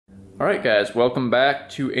Alright guys, welcome back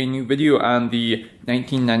to a new video on the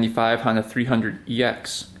 1995 Honda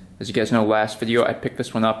 300EX. As you guys know, last video I picked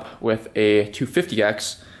this one up with a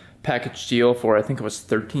 250X package deal for I think it was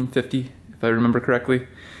 $13.50 if I remember correctly.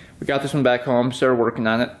 We got this one back home, started working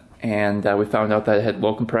on it, and we found out that it had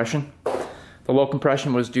low compression. The low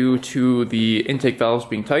compression was due to the intake valves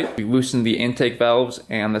being tight. We loosened the intake valves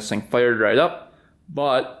and this thing fired right up,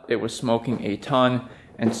 but it was smoking a ton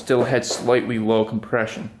and still had slightly low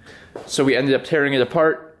compression. So we ended up tearing it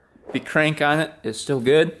apart. The crank on it is still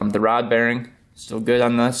good. The rod bearing is still good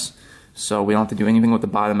on this, so we don't have to do anything with the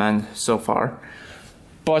bottom end so far.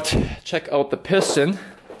 But check out the piston.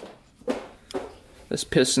 This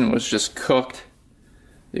piston was just cooked.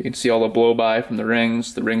 You can see all the blow-by from the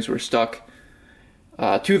rings. The rings were stuck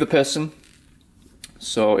to the piston,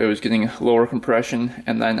 so it was getting lower compression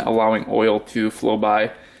and then allowing oil to flow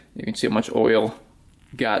by. You can see how much oil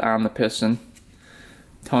got on the piston.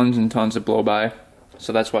 Tons and tons of blow-by,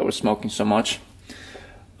 so that's why it was smoking so much.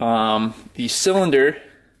 The cylinder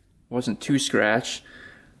wasn't too scratched.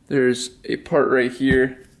 There's a part right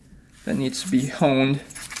here that needs to be honed,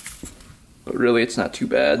 but really it's not too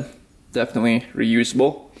bad. Definitely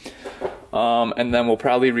reusable. And then we'll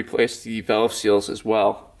probably replace the valve seals as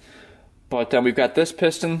well. But then we've got this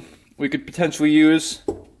piston we could potentially use,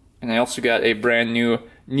 and I also got a brand new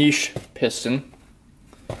niche piston.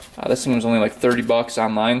 This one was only like 30 bucks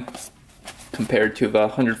online compared to the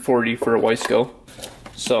 140 for a Weisco.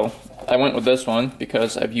 So I went with this one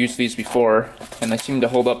because I've used these before and they seem to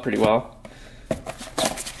hold up pretty well.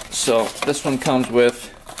 So this one comes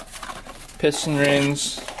with piston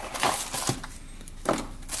rings,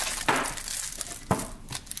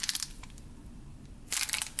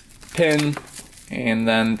 pin, and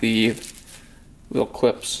then the little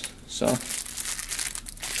clips. So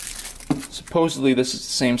supposedly this is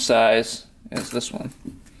the same size as this one,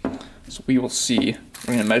 so we will see.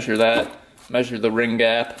 We're going to measure that, measure the ring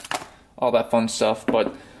gap, all that fun stuff.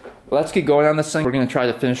 But let's get going on this thing. We're going to try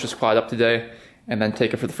to finish this quad up today and then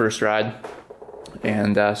take it for the first ride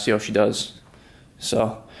and see how she does.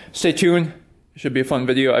 So stay tuned. It should be a fun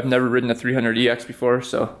video. I've never ridden a 300EX before,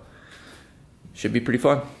 so it should be pretty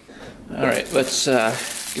fun. Alright, let's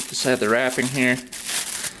get this out of the wrapping here,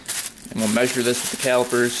 and we'll measure this with the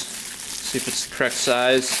calipers, see if it's the correct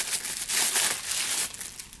size.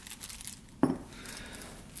 It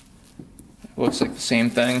looks like the same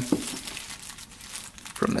thing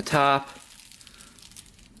from the top.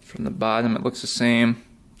 From the bottom it looks the same.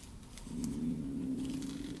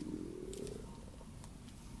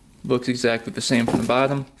 Looks exactly the same from the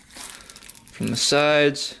bottom. From the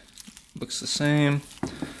sides, looks the same.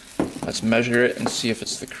 Let's measure it and see if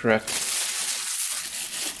it's the correct.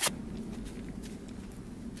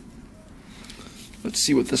 Let's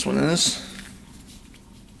see what this one is.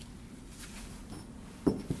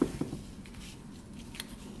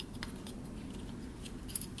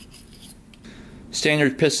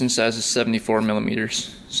 Standard piston size is 74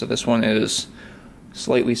 millimeters. So this one is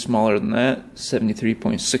slightly smaller than that,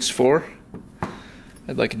 73.64.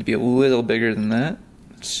 I'd like it to be a little bigger than that.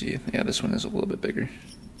 Let's see. Yeah, this one is a little bit bigger.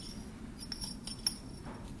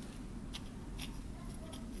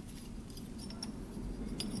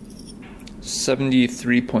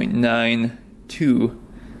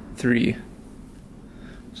 $73.923.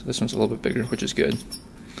 So this one's a little bit bigger, which is good.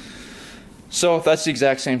 So that's the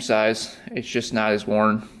exact same size, it's just not as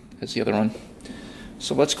worn as the other one.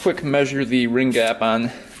 So let's quick measure the ring gap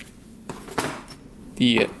on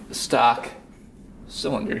the stock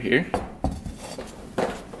cylinder here.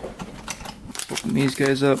 Open these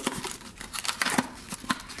guys up.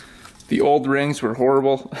 The old rings were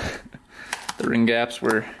horrible. The ring gaps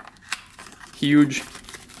were huge,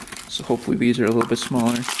 so hopefully these are a little bit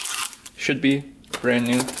smaller. Should be brand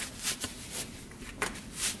new.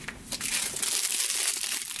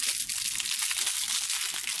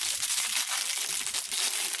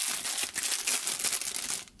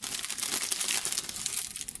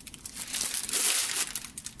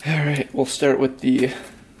 Alright, we'll start with the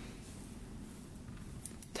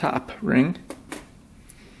top ring.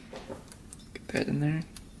 Get that in there.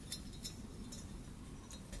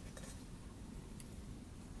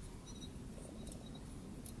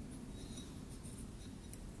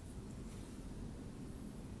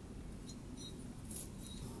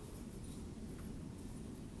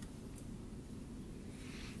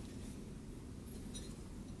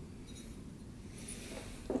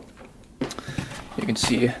 You can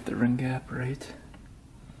see the ring gap right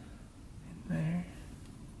in there.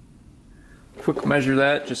 Quick measure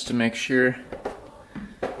that just to make sure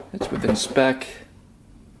it's within spec.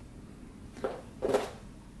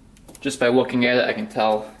 Just by looking at it, I can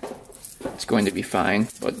tell it's going to be fine,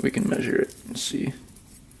 but we can measure it and see.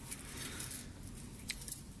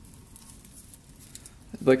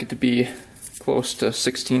 I'd like it to be close to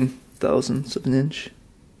 16 thousandths of an inch.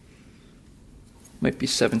 Might be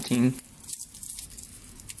 17.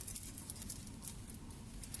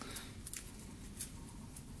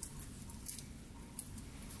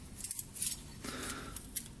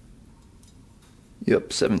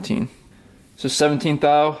 Yep, 17. So 17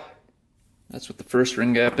 thou, that's what the first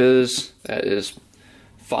ring gap is. That is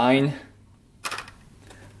fine. A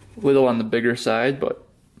little on the bigger side, but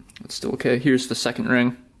it's still okay. Here's the second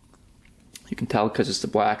ring. You can tell because it's the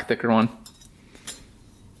black, thicker one.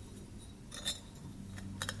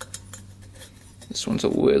 This one's a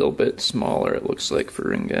little bit smaller, it looks like, for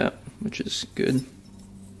ring gap, which is good.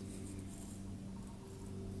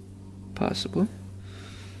 Possibly.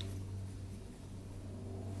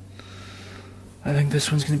 I think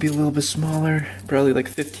this one's going to be a little bit smaller, probably like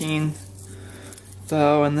 15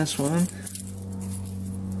 thou on this one.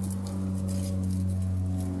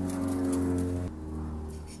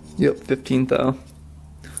 Yep, 15 thou.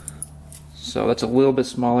 So that's a little bit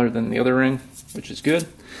smaller than the other ring, which is good.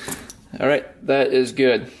 Alright, that is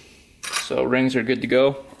good. So rings are good to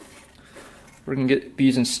go. We're going to get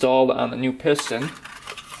these installed on the new piston,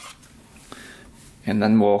 and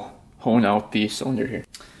then we'll hone out the cylinder here.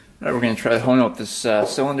 Alright, we're going to try to hone out this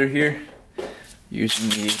cylinder here using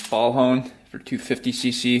the ball hone for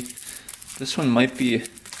 250cc. This one might be a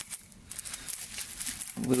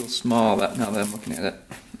little small now that I'm looking at it.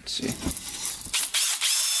 Let's see.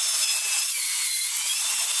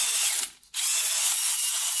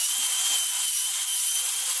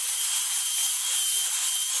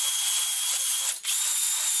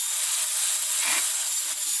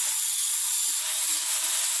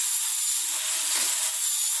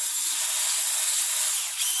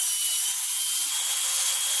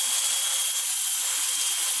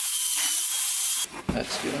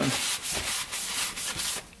 That's good.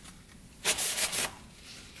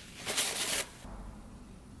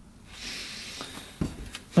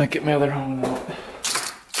 Might get my other hone out.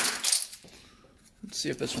 Let's see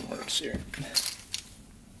if this one works here.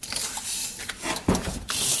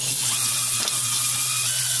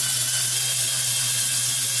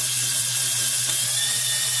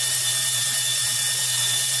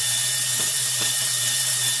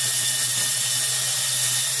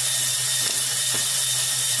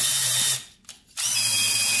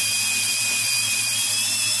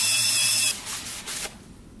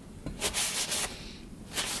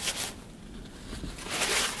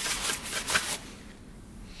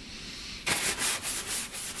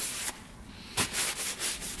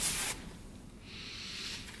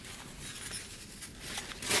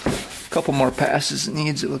 Couple more passes it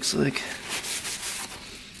needs, it looks like.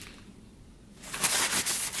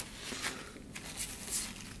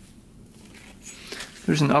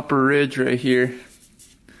 There's an upper ridge right here.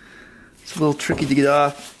 It's a little tricky to get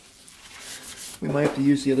off. We might have to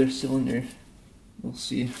use the other cylinder. We'll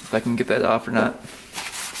see if I can get that off or not.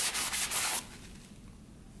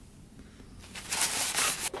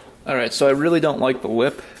 Alright, so I really don't like the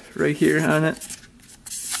lip right here on it.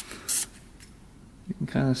 You can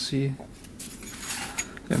kind of see.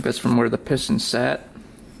 I think that's from where the piston sat.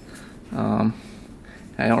 I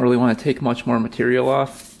don't really want to take much more material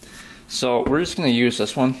off. So we're just going to use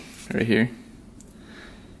this one right here.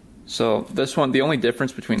 So this one, the only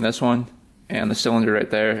difference between this one and the cylinder right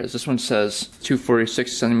there is this one says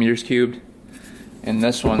 246 centimeters cubed. And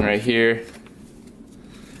this one right here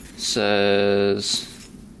says,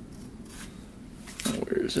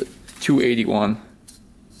 where is it? 281.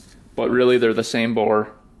 But really they're the same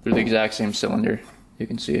bore. They're the exact same cylinder. You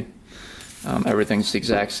can see everything's the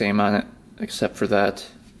exact same on it except for that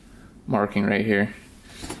marking right here.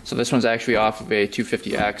 So this one's actually off of a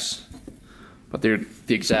 250X, but they're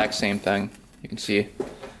the exact same thing. You can see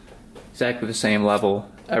exactly the same level.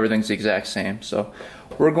 Everything's the exact same. So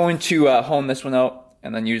we're going to hone this one out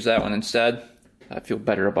and then use that one instead. I feel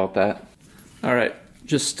better about that. Alright,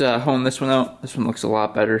 just hone this one out. This one looks a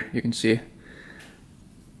lot better. You can see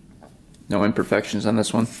no imperfections on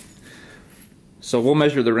this one. So we'll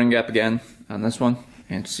measure the ring gap again on this one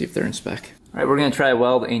and see if they're in spec. Alright, we're going to try to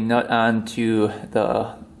weld a nut onto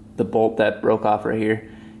the bolt that broke off right here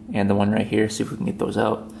and the one right here, see if we can get those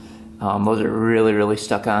out. Those are really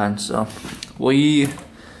stuck on, so we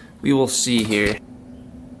will see here.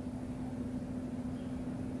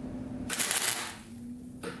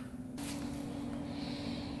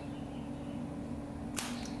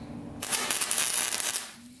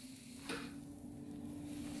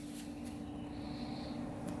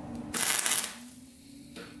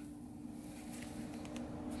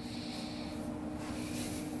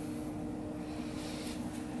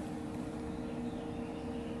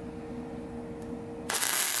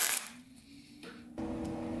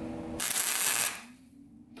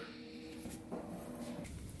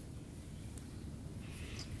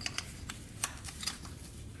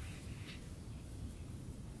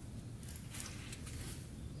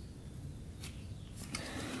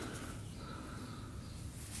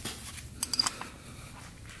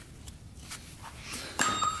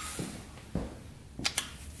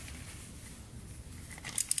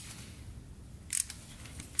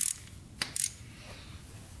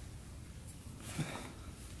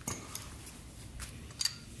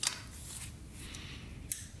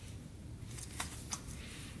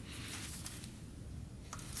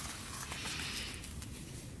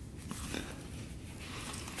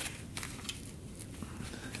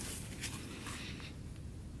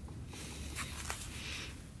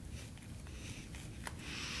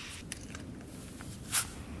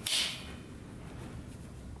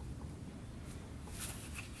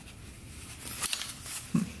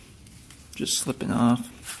 just slipping off.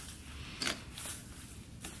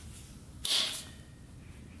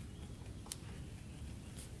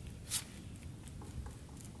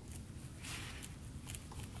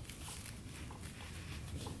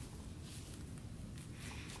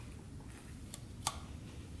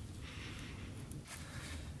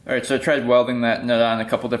 Alright, so I tried welding that nut on a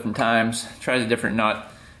couple different times. Tried a different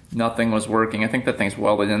nut. Nothing was working. I think that thing's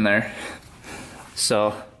welded in there.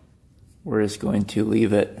 So we're just going to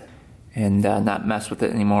leave it and not mess with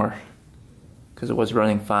it anymore, because it was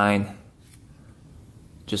running fine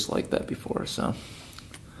just like that before. So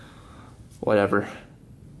whatever,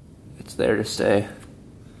 it's there to stay.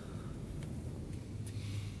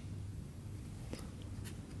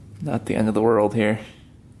 Not the end of the world here.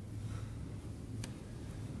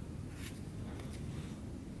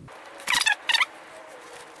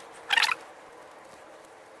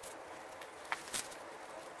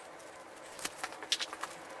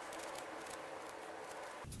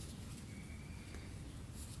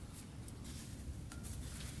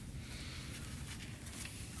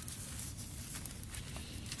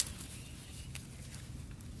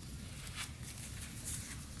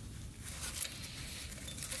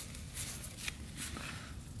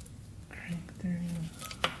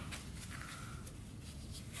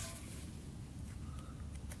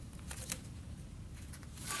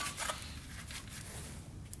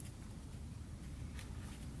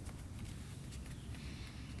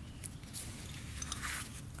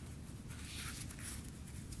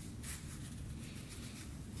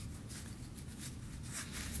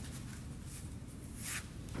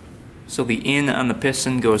 So the in on the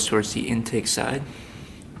piston goes towards the intake side.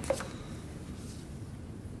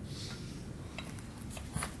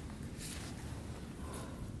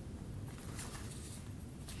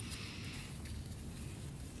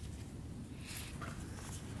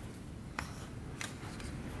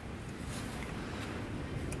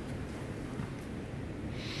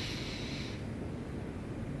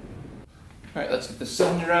 All right, let's get the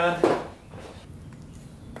cylinder on.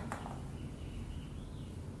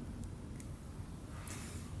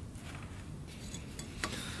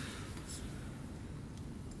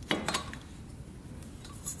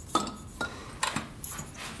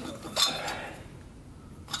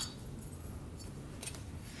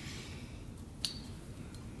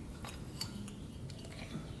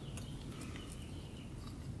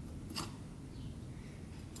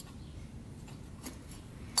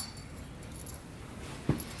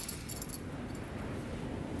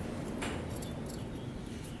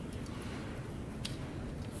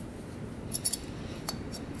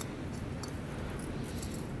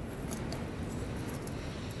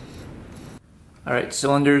 Alright,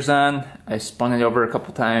 cylinder's on. I spun it over a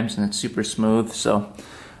couple times and it's super smooth, so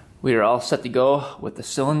we are all set to go with the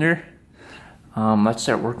cylinder. Let's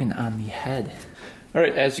start working on the head.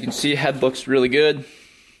 Alright, as you can see, head looks really good.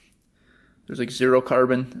 There's like 0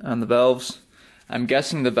 carbon on the valves. I'm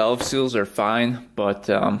guessing the valve seals are fine, but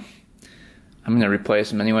I'm going to replace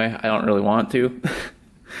them anyway. I don't really want to.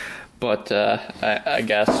 But I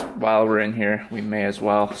guess while we're in here, we may as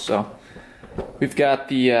well. So we've got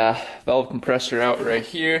the valve compressor out right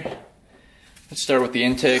here. Let's start with the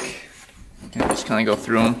intake and just kind of go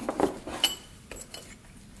through them.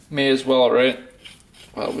 May as well, right?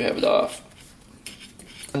 While we have it off.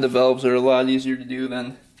 And the valves are a lot easier to do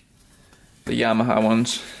than the Yamaha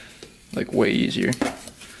ones. Like way easier.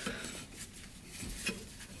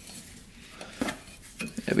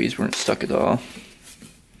 Yeah, these weren't stuck at all.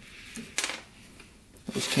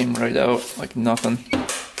 Those came right out like nothing.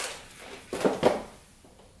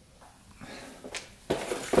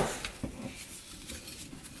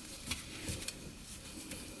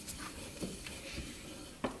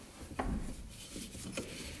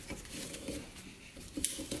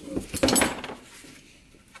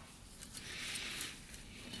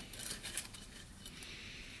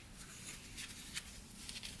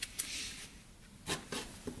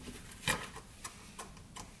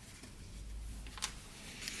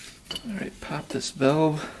 Alright, pop this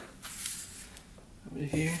valve over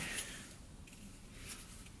here.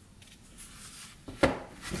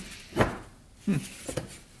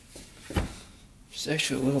 It's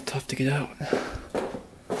actually a little tough to get out. I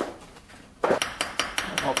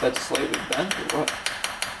don't know if that's slightly bent or what.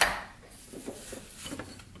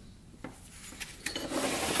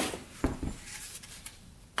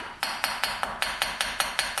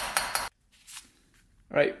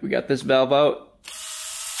 Alright, we got this valve out.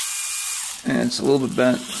 And it's a little bit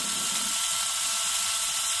bent.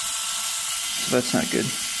 So that's not good.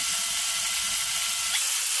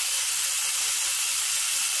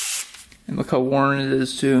 And look how worn it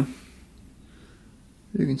is too.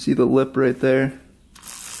 You can see the lip right there.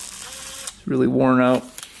 It's really worn out.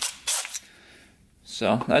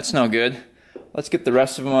 So that's no good. Let's get the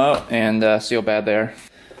rest of them out and see how bad they are.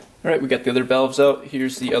 Alright, we got the other valves out.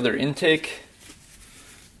 Here's the other intake.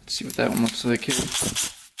 Let's see what that one looks like here.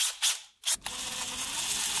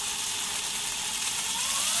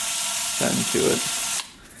 Into it.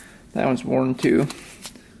 That one's worn too.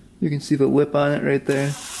 You can see the lip on it right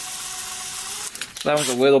there. That one's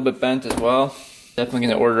a little bit bent as well. Definitely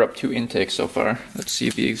going to order up 2 intakes so far. Let's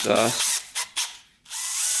see the exhaust.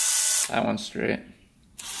 That one's straight.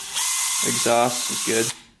 Exhaust is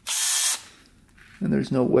good. And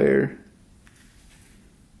there's no wear.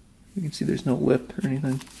 You can see there's no lip or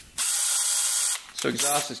anything. So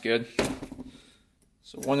exhaust is good.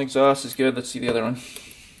 So one exhaust is good. Let's see the other one.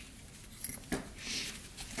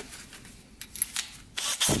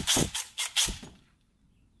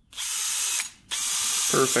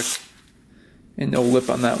 Perfect. And no lip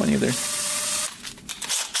on that one either.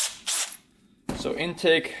 So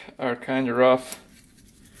intake are kind of rough.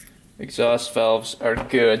 Exhaust valves are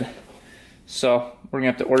good. So we're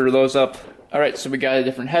gonna have to order those up. Alright, so we got a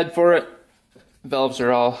different head for it. Valves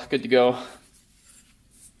are all good to go.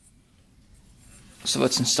 So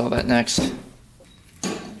let's install that next.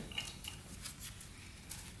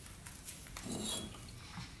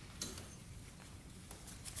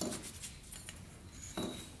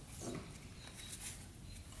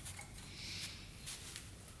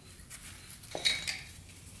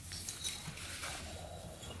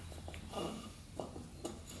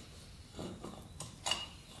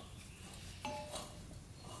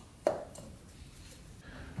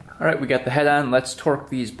 Alright, we got the head on. Let's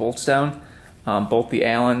torque these bolts down. Both the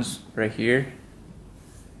Allens right here,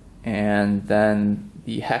 and then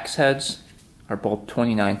the hex heads are both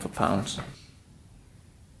 29 foot-pounds.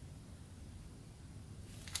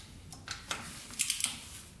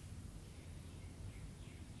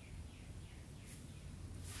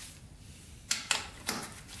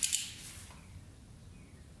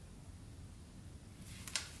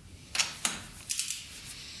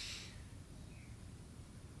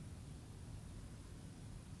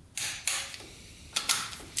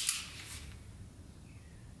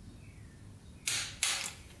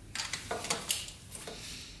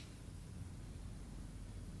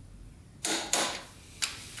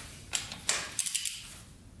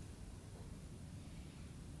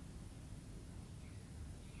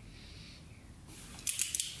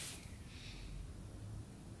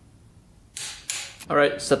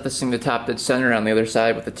 Alright, set this thing to top dead center on the other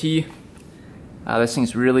side with the T. This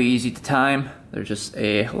thing's really easy to time. There's just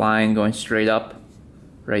a line going straight up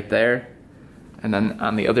right there. And then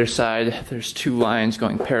on the other side, there's 2 lines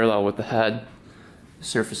going parallel with the head, the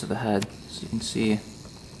surface of the head. So you can see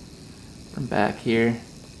from back here,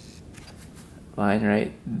 line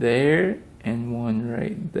right there and one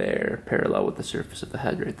right there, parallel with the surface of the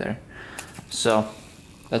head right there. So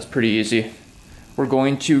that's pretty easy. We're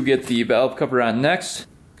going to get the valve cover on next.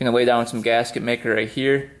 Gonna lay down some gasket maker right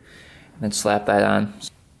here and then slap that on.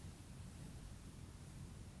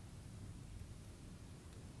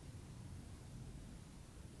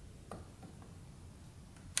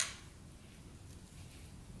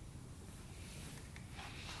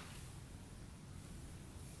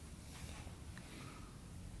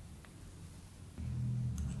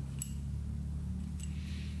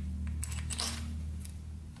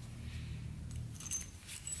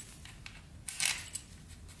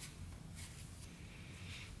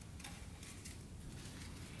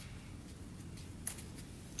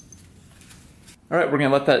 Alright, we're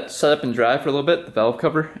going to let that set up and dry for a little bit, the valve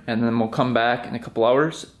cover, and then we'll come back in a couple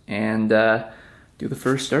hours and do the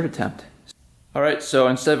first start attempt. Alright, so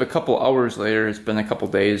instead of a couple hours later, it's been a couple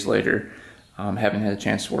days later. Haven't had a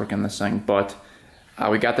chance to work on this thing, but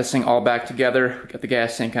we got this thing all back together. We got the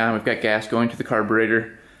gas tank on, we've got gas going to the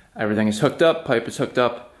carburetor. Everything is hooked up, pipe is hooked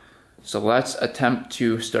up. So let's attempt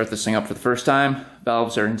to start this thing up for the first time.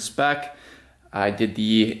 Valves are in spec. I did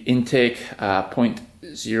the intake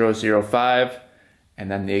 0.005. and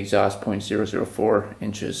then the exhaust 0.004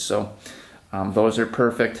 inches. So those are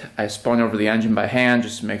perfect. I spun over the engine by hand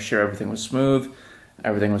just to make sure everything was smooth.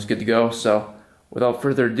 Everything was good to go. So without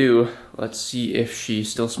further ado, let's see if she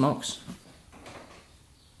still smokes.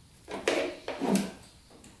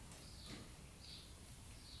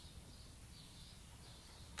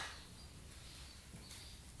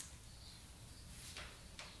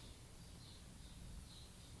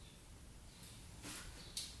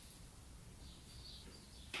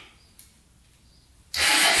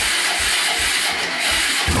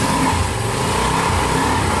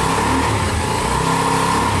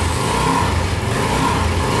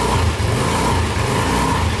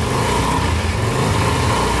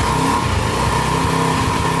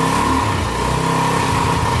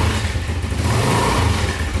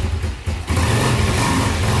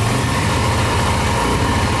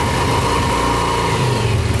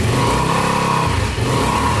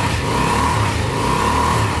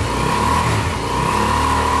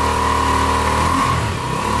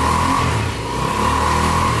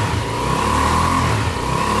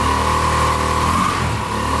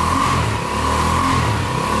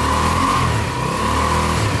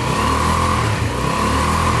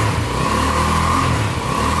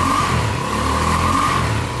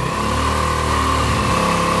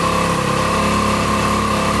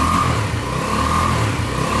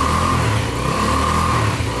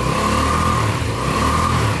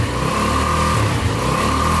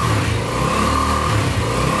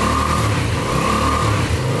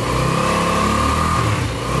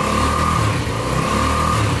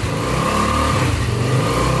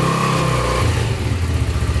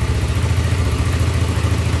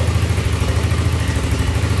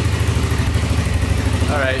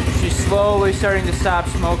 Alright, she's slowly starting to stop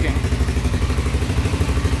smoking. I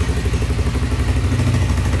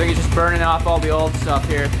think it's just burning off all the old stuff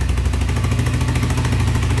here.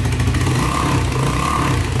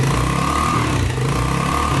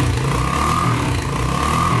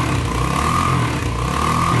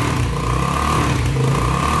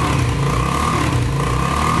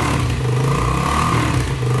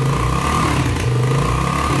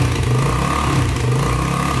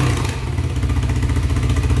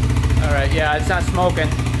 Alright, yeah, it's not smoking.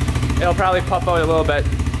 It'll probably puff out a little bit.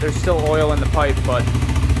 There's still oil in the pipe, but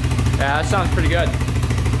yeah, that sounds pretty good.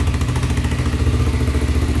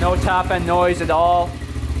 No top end noise at all.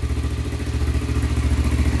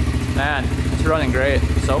 Man, it's running great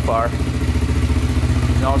so far.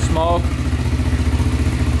 No smoke.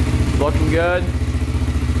 Looking good.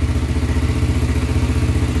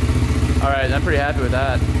 Alright, I'm pretty happy with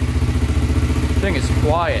that. The thing is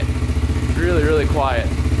quiet. Really, really quiet.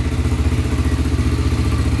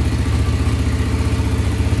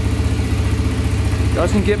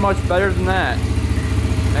 Doesn't get much better than that.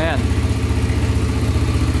 Man.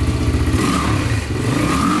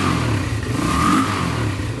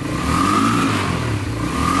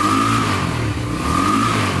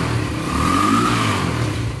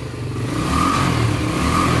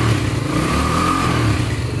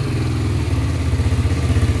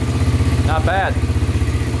 Not bad.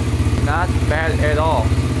 Not bad at all.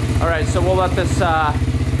 Alright, so we'll let this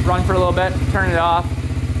run for a little bit, turn it off,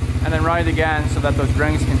 and then run it again so that those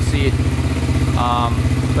rings can seat.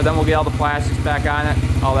 But then we'll get all the plastics back on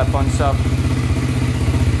it, all that fun stuff.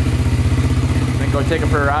 Then go take it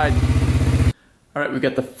for a ride. Alright, we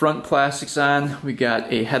got the front plastics on. We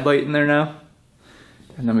got a headlight in there now.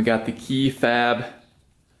 And then we got the key fab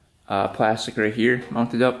plastic right here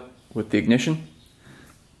mounted up with the ignition.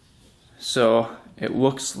 So it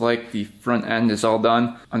looks like the front end is all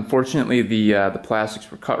done. Unfortunately, the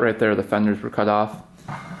plastics were cut right there. The fenders were cut off.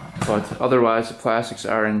 But otherwise, the plastics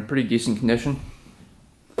are in pretty decent condition.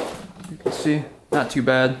 You can see, not too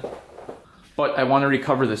bad. But I want to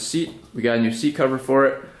recover the seat. We got a new seat cover for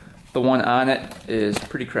it. The one on it is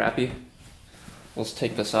pretty crappy. Let's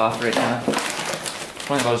take this off right now. It's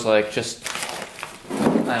one of those like just, I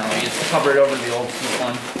don't know, you just cover it over the old seat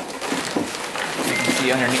one. You can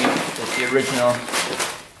see underneath, it's the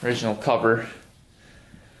original cover.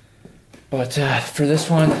 But for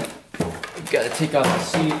this one, we've got to take off the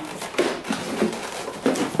seat.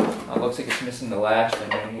 It looks like it's missing the latch thing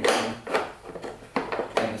right here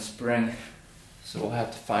and the spring. So we'll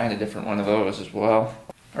have to find a different one of those as well.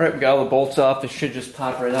 Alright, we got all the bolts off. This should just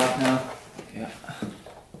pop right off now. Yeah.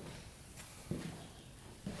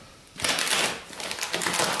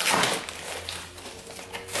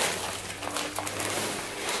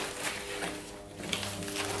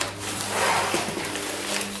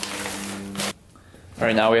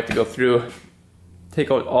 Alright, now we have to go through, take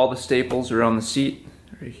out all the staples around the seat,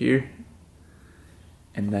 right here,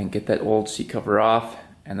 and then get that old seat cover off,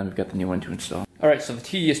 and then we've got the new one to install. Alright, so the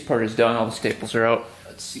tedious part is done, all the staples are out.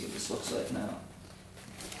 Let's see what this looks like now.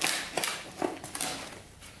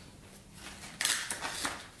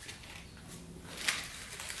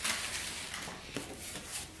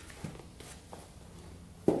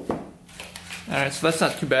 Alright, so that's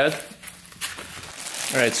not too bad.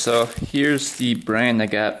 Alright, so here's the brand I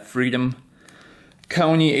got, Freedom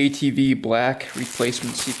County ATV black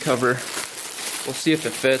replacement seat cover. We'll see if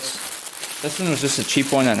it fits. This one was just a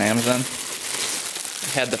cheap one on Amazon.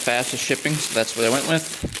 It had the fastest shipping, so that's what I went with.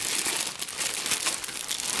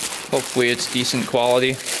 Hopefully it's decent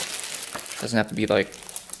quality. Doesn't have to be like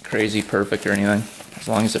crazy perfect or anything. As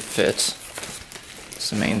long as it fits. It's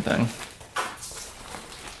the main thing.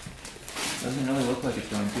 Doesn't really look like it's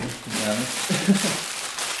going to be honest.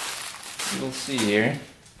 We'll see here.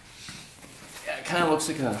 Yeah, it kind of looks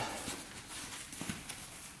like a...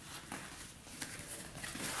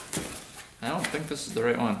 I don't think this is the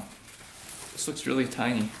right one. This looks really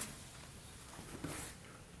tiny.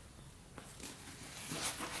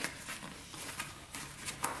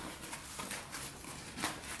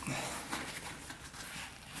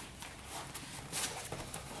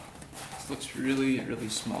 This looks really, really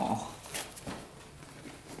small.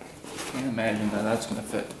 Can't imagine that that's gonna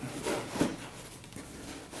fit.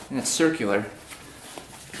 And it's circular.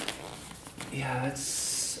 Yeah, I don't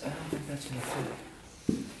think that's gonna fit.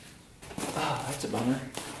 Oh, that's a bummer.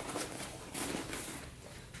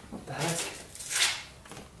 What the heck?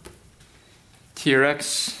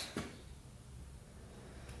 TRX.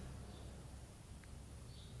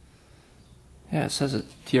 Yeah, it says it.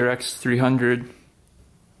 TRX 300.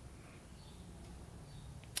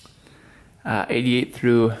 88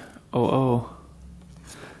 through 00.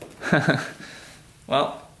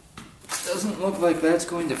 Well, doesn't look like that's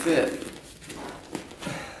going to fit.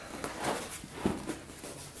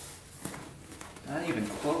 Not even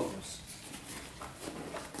close.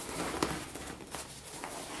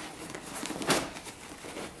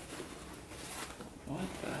 What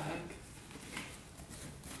the heck?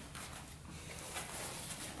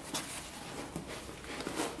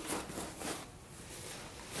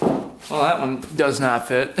 Well, that one does not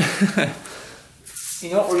fit. You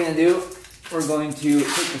know what we're going to do? We're going to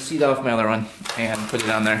take the seat off my other one and put it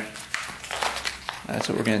on there. That's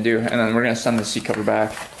what we're going to do. And then we're going to send the seat cover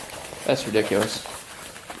back. That's ridiculous.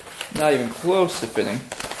 Not even close to fitting.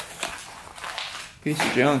 Piece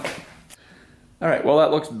of junk. Alright, well that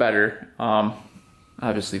looks better.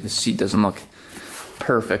 Obviously the seat doesn't look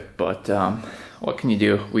perfect, but what can you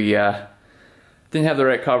do? We didn't have the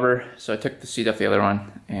right cover, so I took the seat off the other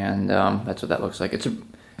one, and that's what that looks like.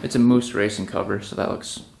 It's a Moose racing cover, so that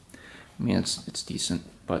looks, I mean, it's decent.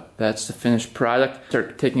 But that's the finished product.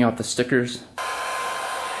 Start taking off the stickers.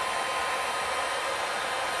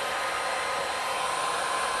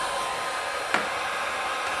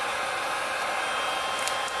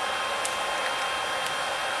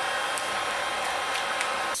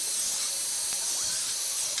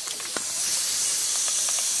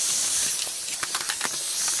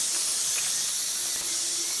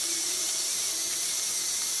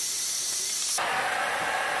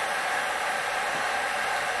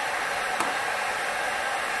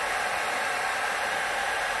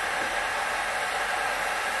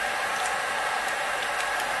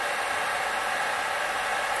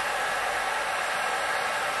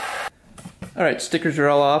 Alright, stickers are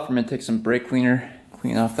all off. I'm going to take some brake cleaner,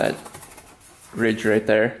 clean off that ridge right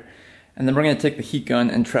there. And then we're going to take the heat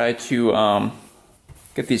gun and try to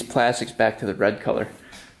get these plastics back to the red color.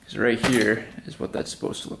 Because right here is what that's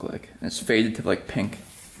supposed to look like. And it's faded to like pink.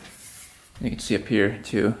 And you can see up here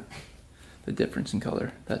too, the difference in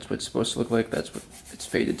color. That's what it's supposed to look like. That's what it's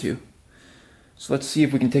faded to. So let's see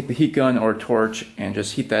if we can take the heat gun or torch and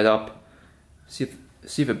just heat that up. See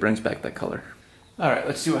if it brings back that color. Alright,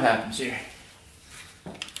 let's see what happens here.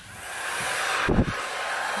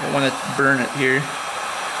 I want to burn it here.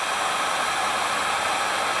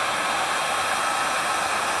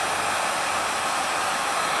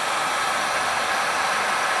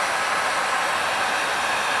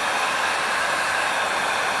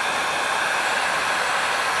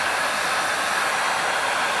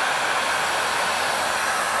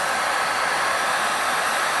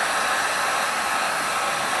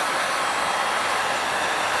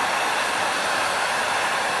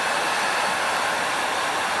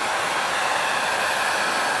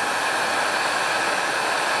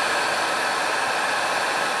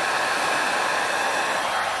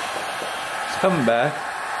 Coming back.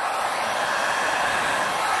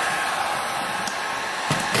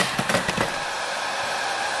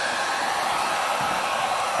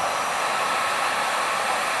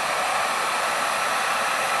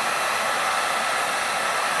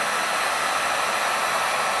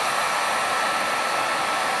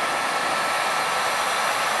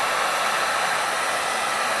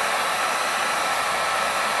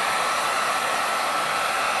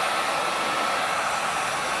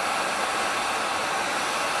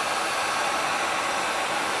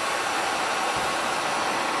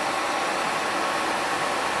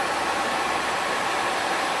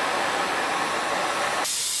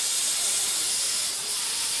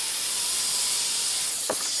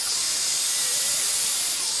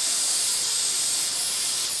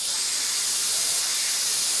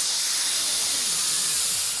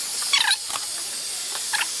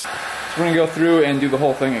 So we're gonna go through and do the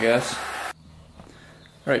whole thing, I guess.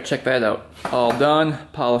 Alright, check that out. All done,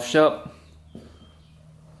 polished up.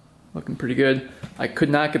 Looking pretty good. I could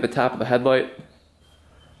not get the top of the headlight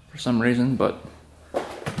for some reason, but...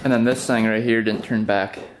 And then this thing right here didn't turn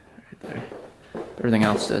back. Right there. Everything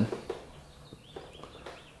else did.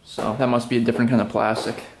 So that must be a different kind of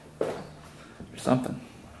plastic. Or something.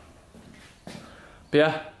 But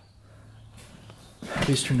yeah.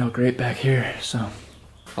 These turned out great back here, so...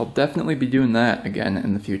 I'll definitely be doing that again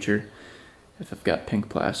in the future if I've got pink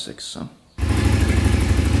plastics, so.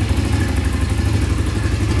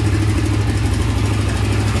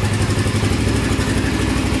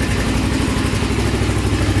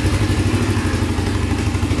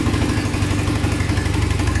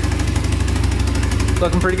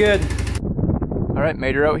 Looking pretty good. Alright,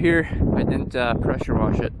 made her out here. I didn't pressure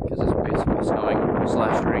wash it because it's basically snowing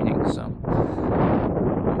slash raining, so.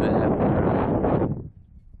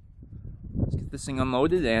 Let's get this thing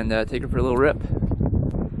unloaded and take her for a little rip.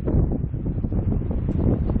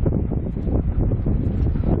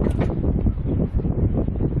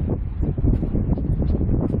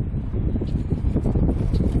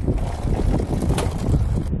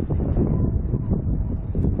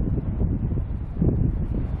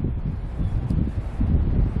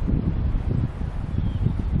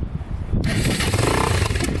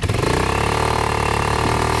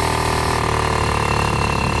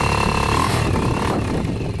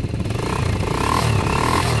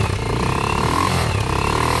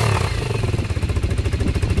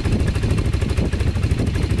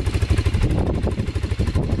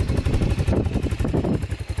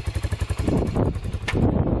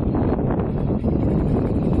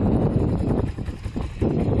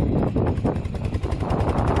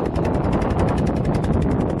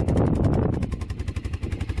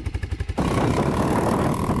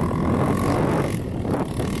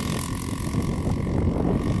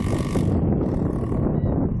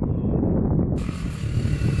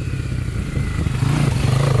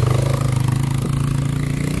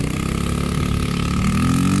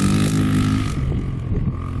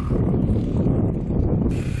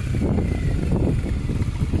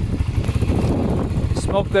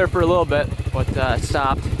 there for a little bit, but it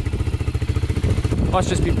stopped. Must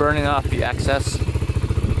just be burning off the excess.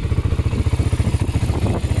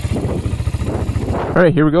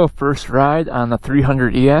 Alright, here we go. First ride on the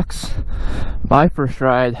 300EX. My first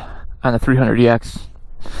ride on the 300EX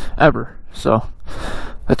ever. So,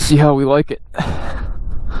 let's see how we like it.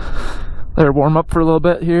 Let her warm up for a little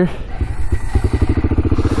bit here.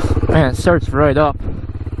 Man, it starts right up.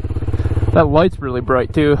 That light's really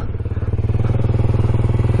bright too.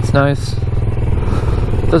 It's nice.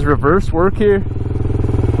 Does reverse work here?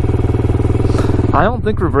 I don't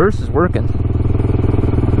think reverse is working.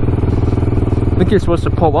 I think you're supposed to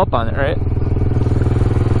pull up on it, right?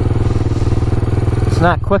 It's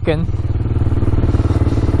not clicking.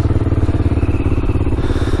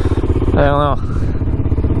 I don't know.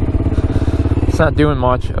 It's not doing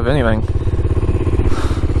much of anything.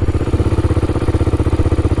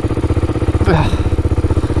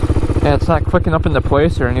 Yeah, it's not clicking up into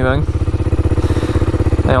place or anything.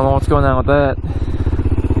 I don't know what's going on with that.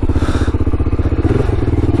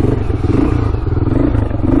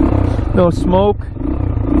 No smoke.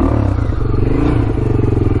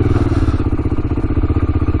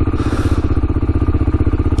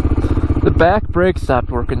 The back brake stopped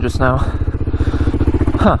working just now.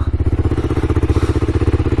 Huh.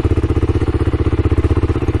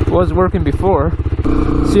 It was working before.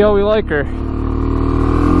 See how we like her.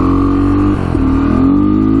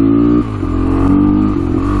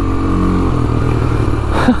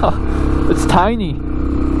 It's tiny.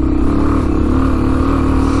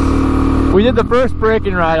 We did the first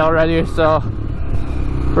break-in ride already, so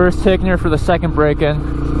we're just taking her for the second break-in.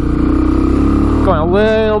 Going a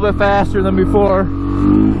little bit faster than before.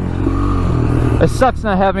 It sucks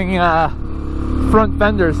not having front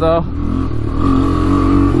fenders though.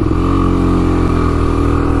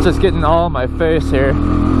 Just getting all in my face here.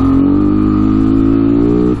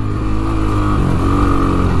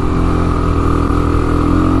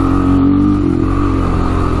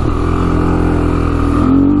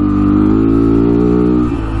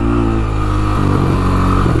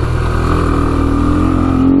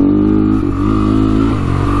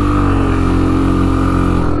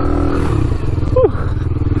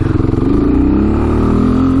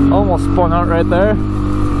 Almost spun out right there.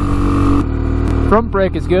 Front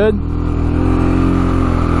brake is good.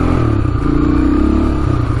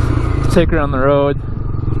 Let's take her on the road.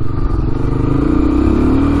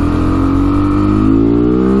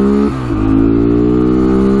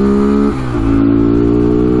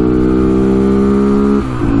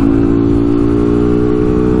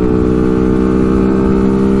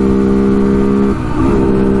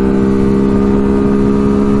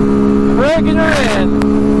 Breaking her in.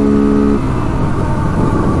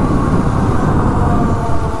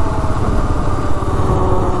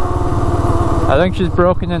 I think she's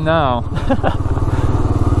broken in now.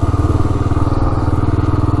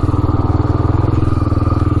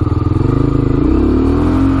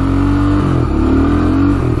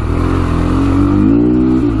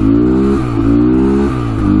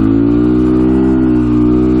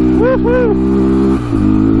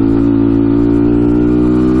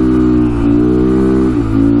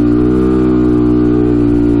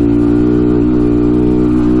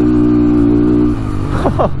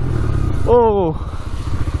 Oh,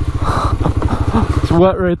 it's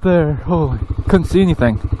wet right there. Holy, couldn't see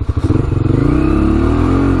anything.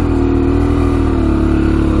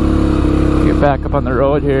 Get back up on the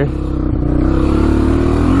road here.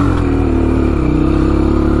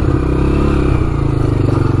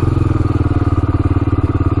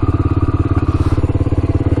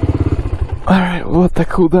 Alright, we'll let that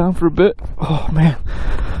cool down for a bit. Oh man,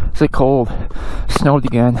 it's like cold. Snowed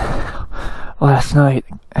again last night.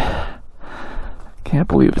 Can't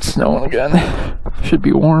believe it's snowing again. Should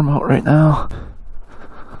be warm out right now.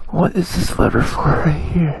 What is this lever for right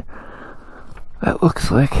here? That looks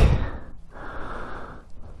like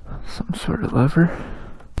some sort of lever.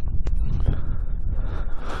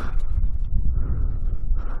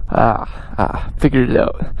 Figured it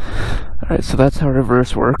out. Alright, so that's how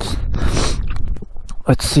reverse works.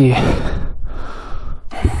 Let's see.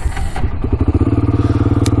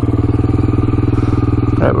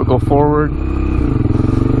 Alright, we'll go forward.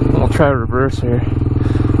 We'll try reverse here.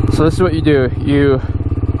 So this is what you do. You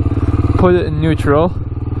put it in neutral,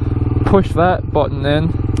 push that button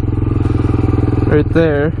in, right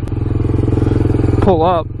there, pull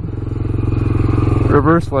up,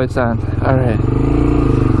 reverse lights on. Alright.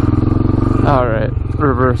 Alright,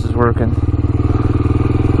 reverse is working.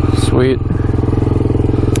 Sweet.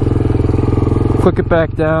 Click it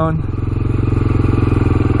back down.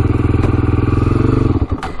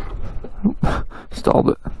 Stalled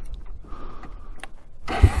it.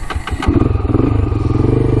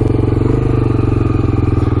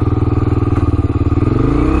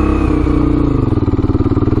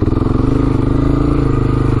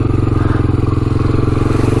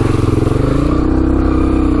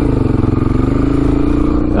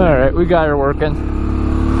 Alright, we got her working.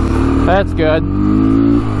 That's good.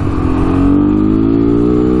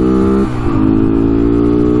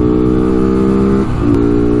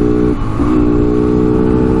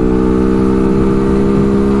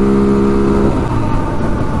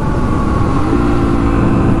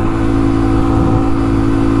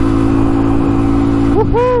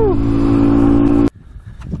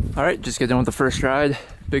 Alright, just getting with the first ride.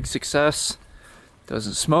 Big success.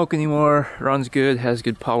 Doesn't smoke anymore, runs good, has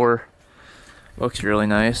good power, looks really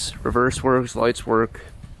nice. Reverse works, lights work,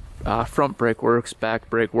 front brake works, back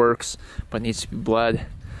brake works, but needs to be bled.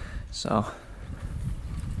 So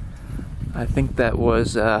I think that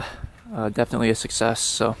was definitely a success.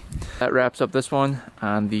 So that wraps up this one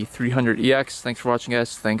on the 300EX. Thanks for watching,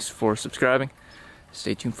 guys. Thanks for subscribing.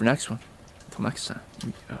 Stay tuned for next one. Until next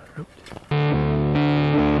time.